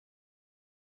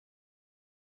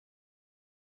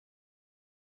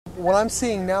what I'm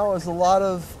seeing now is a lot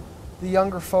of the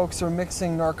younger folks are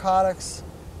mixing narcotics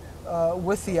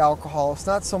with the alcohol. It's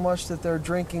not so much that they're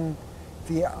drinking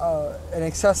an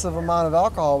excessive amount of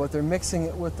alcohol, but they're mixing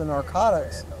it with the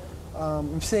narcotics.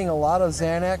 I'm seeing a lot of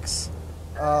Xanax,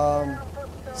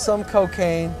 some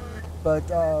cocaine, but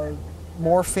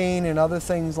morphine and other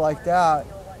things like that.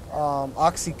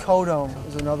 Oxycodone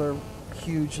is another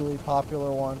hugely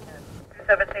popular one.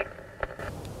 17.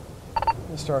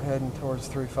 We'll start heading towards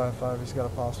 355. He's got a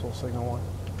possible signal 1.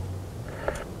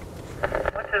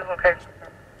 What's his location?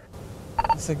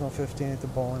 Signal 15 at the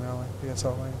bowling alley,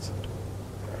 PSL lanes.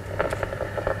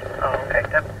 Oh, okay.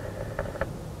 Yep.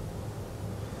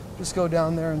 Just go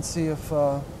down there and see if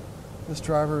this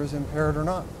driver is impaired or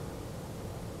not.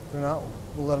 If they're not,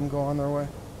 we'll let them go on their way.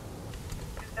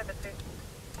 17.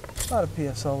 Out of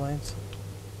PSL lanes.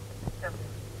 Yep.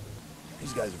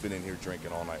 These guys have been in here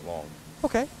drinking all night long.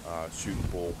 Okay. Shooting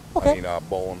pool. Okay. I mean,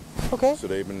 bowling. Okay. So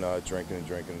they've been drinking and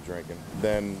drinking and drinking.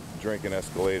 Then drinking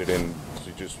escalated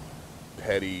into just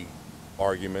petty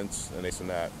arguments and this and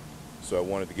that. So I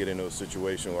wanted to get into a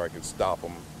situation where I could stop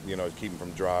them, you know, keep them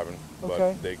from driving.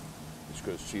 Okay. But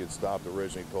because she had stopped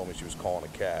originally, told me she was calling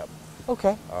a cab.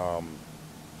 Okay.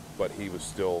 But he was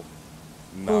still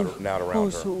not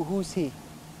around her. Who's he?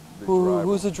 The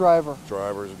Who's the driver?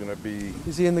 Driver is going to be...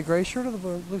 Is he in the gray shirt or the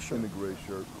blue shirt? In the gray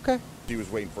shirt. Okay. He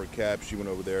was waiting for a cab. She went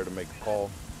over there to make a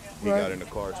call. He Right. got in the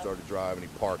car, started driving, he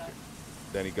parked it.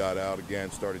 Then he got out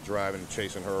again, started driving and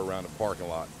chasing her around the parking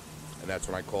lot. And that's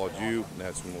when I called you, and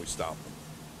that's when we stopped him.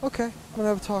 Okay, I'm going to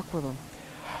have a talk with him.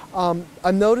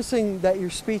 I'm noticing that your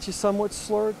speech is somewhat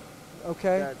slurred,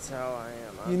 okay? That's how I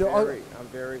am. I'm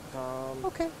very calm.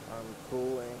 Okay. I'm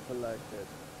cool and collected.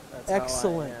 That's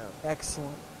Excellent, how I am.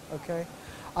 excellent, okay?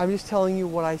 I'm just telling you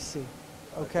what I see,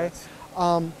 okay?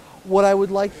 What I would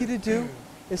like you to do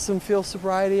is some field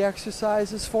sobriety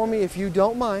exercises for me, if you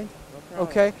don't mind,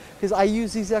 okay? Because I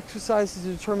use these exercises to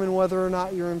determine whether or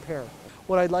not you're impaired.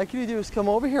 What I'd like you to do is come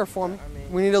over here for me.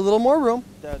 We need a little more room.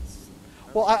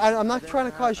 Well, I'm not trying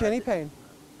to cause you any pain.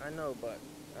 I know, but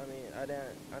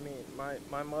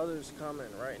my mother's coming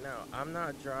right now. I'm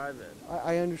not driving.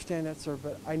 I understand that, sir,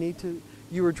 but I need to,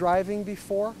 you were driving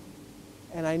before,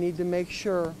 and I need to make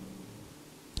sure,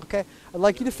 okay? I'd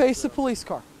like you to face the police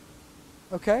car,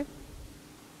 okay?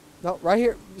 No, right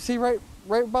here. See, right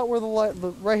about where the light,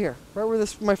 right here, right where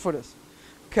my foot is.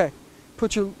 Okay,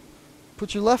 put your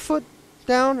left foot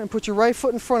down and put your right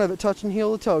foot in front of it, touching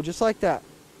heel to toe, just like that.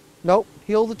 Nope,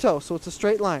 heel to toe, so it's a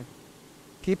straight line.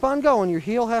 Keep on going. Your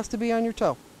heel has to be on your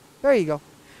toe. There you go.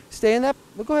 Stay in that.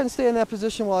 We'll go ahead and stay in that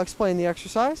position while I explain the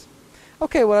exercise.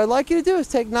 Okay, what I'd like you to do is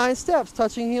take 9 steps,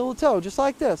 touching heel to toe, just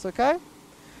like this, okay?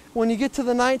 When you get to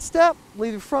the 9th step,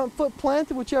 leave your front foot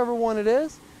planted, whichever one it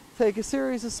is. Take a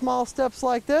series of small steps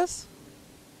like this.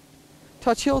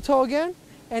 Touch heel to toe again,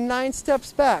 and 9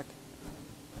 steps back.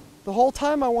 The whole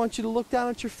time I want you to look down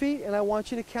at your feet, and I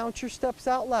want you to count your steps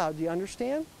out loud. Do you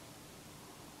understand?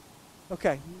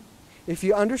 Okay. If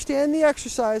you understand the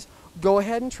exercise, go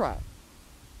ahead and try it.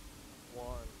 1,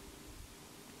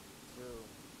 2,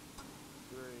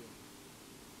 3,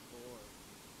 4,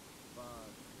 5,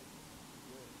 6,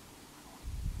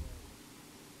 7,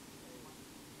 8,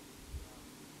 9.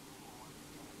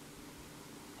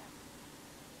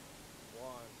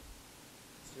 1,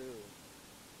 2,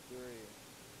 3,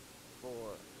 4,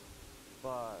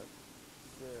 5,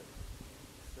 6,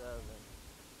 7,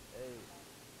 8,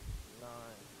 9.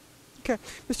 Okay,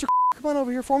 Mr. Come on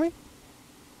over here for me.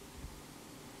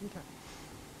 Okay.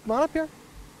 Come on up here.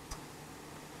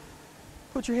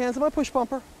 Put your hands on my push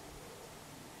bumper.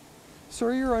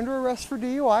 Sir, you're under arrest for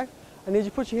DUI. I need you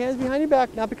to put your hands behind your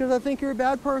back, not because I think you're a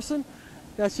bad person.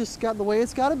 That's just got the way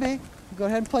it's got to be. Go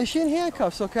ahead and place you in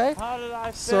handcuffs, okay? How did I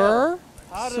feel? Sir,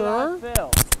 How did sir, I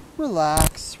feel?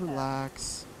 Relax,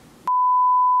 relax.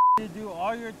 You do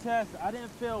all your tests. I didn't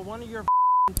fail one of your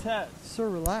tests. Sir,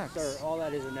 relax. Sir, all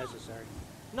that isn't necessary.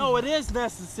 No, it is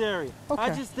necessary. Okay.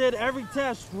 I just did every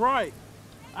test right.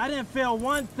 I didn't fail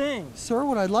one thing. Sir,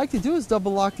 what I'd like to do is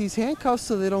double lock these handcuffs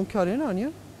so they don't cut in on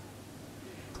you.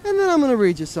 And then I'm going to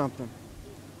read you something.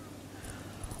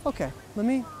 Okay, let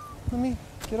me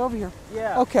get over here.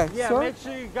 Yeah. Okay, Yeah, sir. make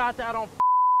sure you got that on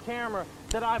camera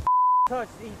that I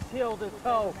touched each heel to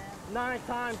toe 9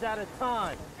 times at a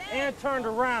time and turned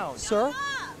around. Sir,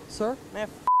 sir. Man,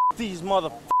 these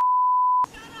mother.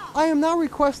 I am now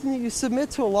requesting that you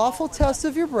submit to a lawful test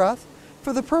of your breath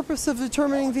for the purpose of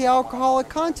determining the alcoholic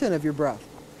content of your breath.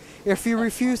 If you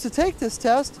refuse to take this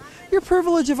test, your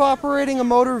privilege of operating a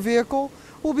motor vehicle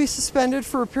will be suspended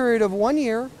for a period of 1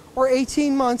 year or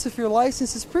 18 months if your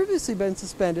license has previously been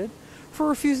suspended for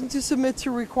refusing to submit to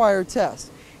a required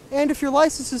test. And if your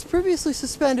license is previously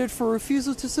suspended for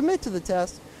refusal to submit to the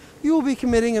test, you will be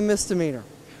committing a misdemeanor.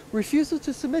 Refusal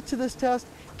to submit to this test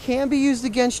can be used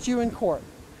against you in court.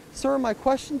 Sir, my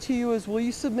question to you is, will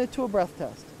you submit to a breath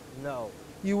test? No.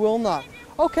 You will not.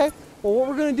 Okay. Well, what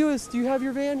we're going to do is, do you have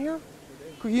your van here?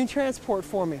 Can you transport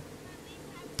for me?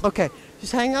 Okay.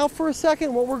 Just hang out for a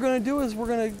second. What we're going to do is we're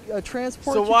going to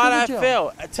transport you to the jail. So why did I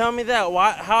fail? Tell me that.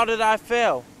 Why? How did I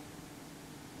fail?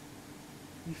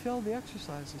 You failed the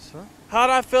exercises, sir. How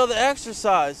did I fail the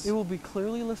exercise? It will be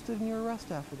clearly listed in your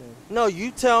arrest affidavit. No,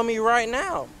 you tell me right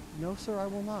now. No, sir, I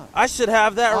will not. I should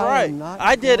have that right.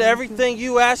 I did everything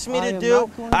you asked me to do.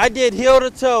 I did heel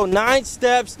to toe, 9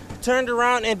 steps, turned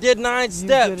around and did 9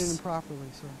 steps. You did it improperly,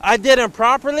 sir. I did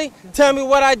improperly? Yes. Tell me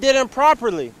what I did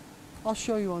improperly. I'll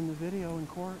show you on the video in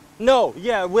court. No,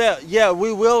 yeah,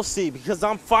 we will see, because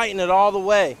I'm fighting it all the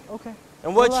way. Okay.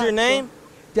 And what's your name? Sir.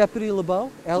 Deputy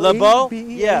Lebeau. Lebeau?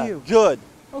 L-E-B-E-A-U. Yeah, good.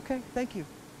 Okay, thank you.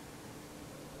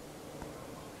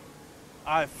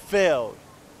 I failed.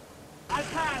 I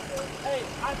passed. Hey,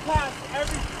 I passed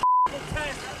every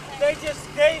test they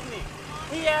just gave me.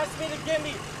 He asked me to give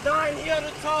me 9 heel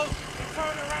to toes and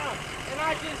turn around, and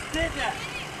I just did that.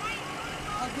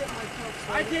 I'll get my folks.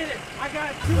 I did it. I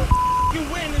got 2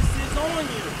 witnesses on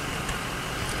you.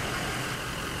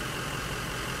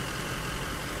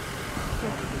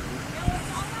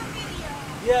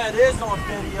 Yeah, it is on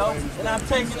video, and I'm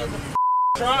taking it to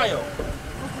trial. All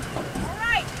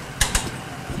right.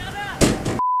 Shut up.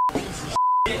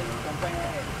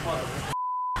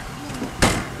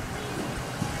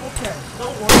 Okay.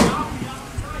 Don't worry, I'll be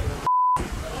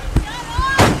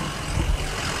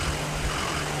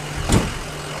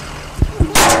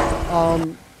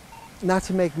outside. Not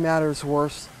to make matters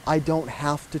worse, I don't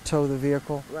have to tow the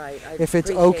vehicle. Right. If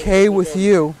it's okay with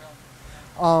you,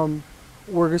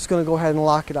 we're just going to go ahead and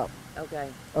lock it up. Okay.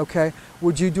 Okay.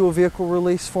 Would you do a vehicle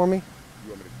release for me?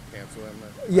 You want me to cancel him then?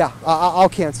 Yeah, I'll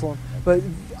cancel him. But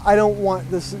I don't want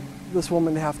this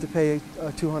woman to have to pay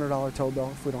a $200 tow bill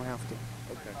if we don't have to.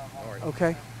 Okay. All right.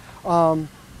 Okay.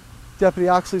 Deputy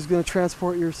Oxley's going to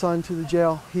transport your son to the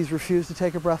jail. He's refused to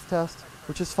take a breath test,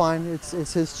 which is fine.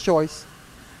 It's his choice.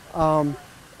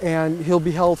 And he'll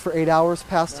be held for 8 hours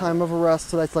past time of arrest,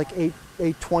 so that's like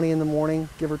 8:20 in the morning,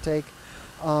 give or take.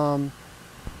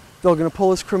 They're going to pull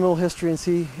his criminal history and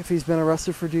see if he's been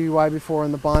arrested for DUI before,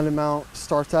 and the bond amount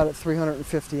starts out at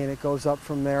 $350 and it goes up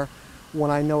from there.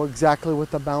 When I know exactly what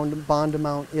the bond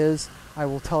amount is, I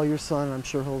will tell your son, and I'm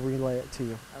sure he'll relay it to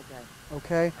you. Okay.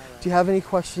 Okay? Right. Do you have any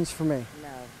questions for me? No.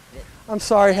 I'm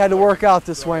sorry it had to work out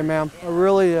this way, ma'am. I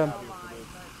really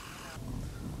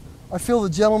I feel the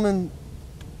gentleman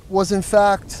was in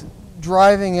fact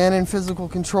driving and in physical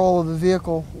control of the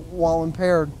vehicle while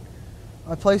impaired.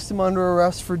 I placed him under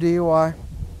arrest for DUI,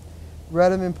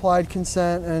 read him implied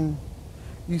consent, and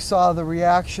you saw the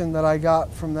reaction that I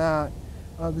got from that.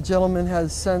 The gentleman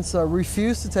has since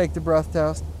refused to take the breath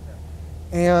test,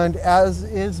 and as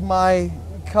is my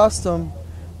custom,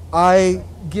 I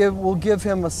will give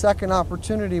him a second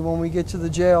opportunity when we get to the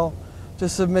jail to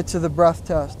submit to the breath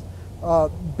test.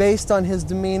 Based on his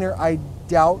demeanor, I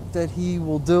doubt that he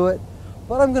will do it,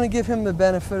 but I'm going to give him the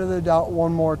benefit of the doubt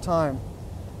one more time.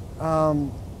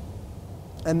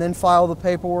 And then file the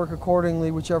paperwork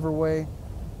accordingly, whichever way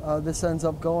this ends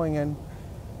up going. And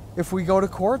if we go to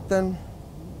court, then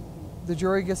the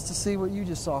jury gets to see what you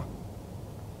just saw.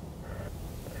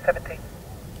 17.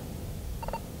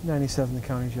 97, the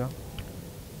county jail.